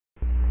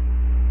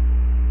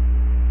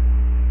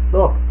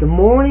Look, the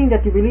morning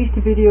that they released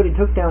the video, they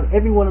took down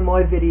every one of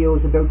my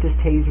videos about this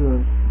taser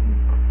incident.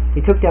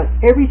 They took down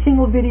every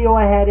single video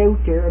I had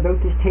out there about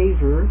this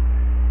taser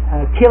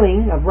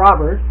killing of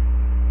Robert.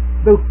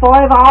 About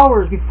 5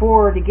 hours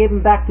before they gave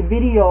him back the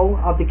video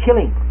of the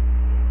killing,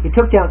 they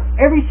took down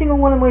every single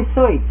one of my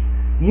sites.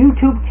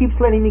 YouTube keeps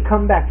letting me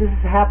come back. This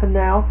has happened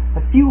now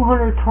a few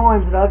hundred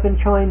times that I've been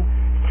trying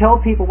to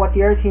tell people what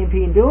the Rcmp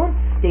is doing.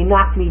 They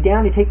knock me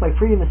down. They take my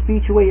freedom of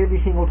speech away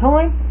every single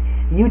time.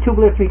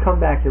 YouTube lets me come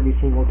back every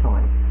single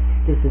time.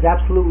 This is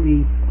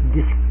absolutely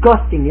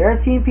disgusting. The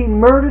Rcmp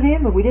murdered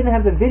him. If we didn't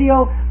have the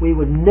video, we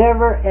would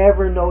never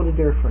ever know the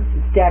difference.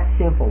 It's that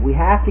simple. We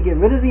have to get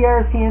rid of the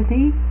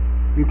Rcmp,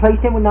 replace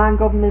them with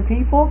non-government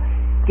people,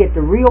 get the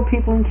real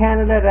people in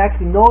Canada that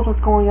actually knows what's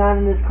going on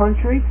in this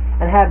country,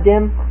 and have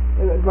them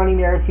running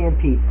the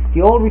Rcmp. The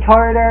old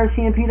retired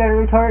Rcmp that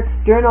are retired,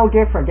 they're no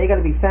different. They got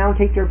to be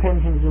found, take their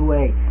pensions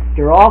away.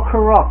 They're all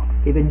corrupt.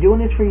 They've been doing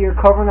this for years,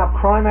 covering up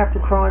crime after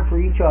crime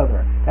for each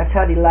other. That's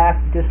how they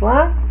last this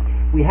long.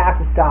 We have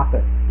to stop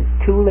it.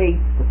 It's too late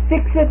to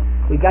fix it.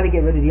 We've got to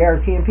get rid of the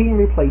Rcmp and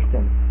replace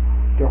them.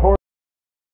 They're horrible.